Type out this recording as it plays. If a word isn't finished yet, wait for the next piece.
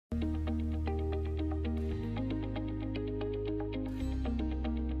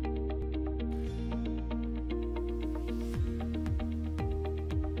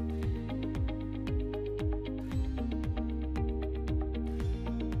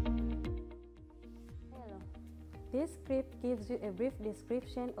This script gives you a brief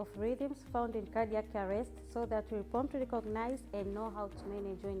description of rhythms found in cardiac arrest so that you will promptly recognize and know how to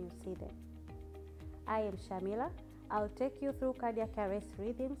manage when you see them. I am Shamila. I'll take you through cardiac arrest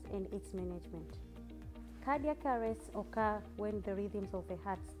rhythms and its management. Cardiac arrests occur when the rhythms of the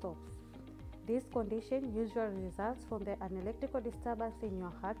heart stops. This condition usually results from an electrical disturbance in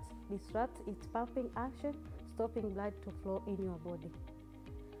your heart, disrupts its pumping action, stopping blood to flow in your body.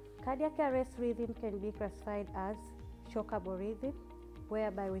 Cardiac arrest rhythm can be classified as shockable rhythm,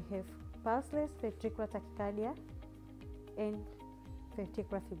 whereby we have pulseless ventricular tachycardia and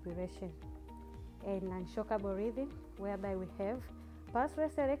ventricular fibrillation, and non-shockable rhythm, whereby we have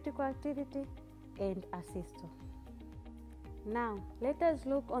pulseless electrical activity and asystole. Now, let us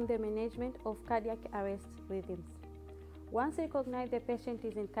look on the management of cardiac arrest rhythms. Once you recognize the patient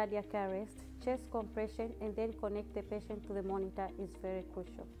is in cardiac arrest, chest compression and then connect the patient to the monitor is very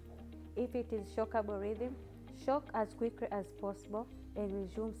crucial. If it is shockable rhythm, shock as quickly as possible and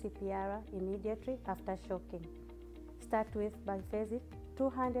resume CPR immediately after shocking. Start with biphasic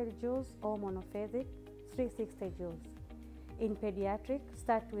 200 joules or monophasic 360 joules. In pediatric,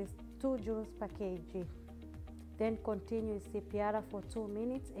 start with 2 joules per kg. Then continue with CPR for 2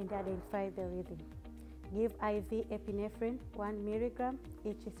 minutes and identify the rhythm. Give IV epinephrine 1 mg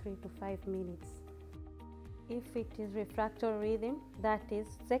each 3 to 5 minutes. If it is refractory rhythm, that is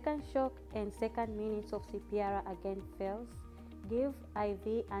second shock and second minutes of CPR again fails, give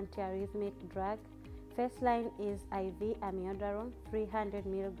IV antiarrhythmic drug. First line is IV amiodarone 300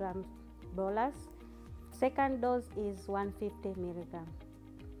 mg bolus. Second dose is 150 mg.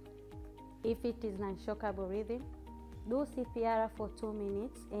 If it is non-shockable rhythm, do CPR for 2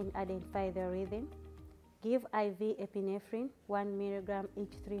 minutes and identify the rhythm. Give IV epinephrine 1 mg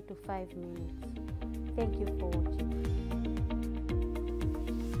each 3 to 5 minutes. Thank you for watching.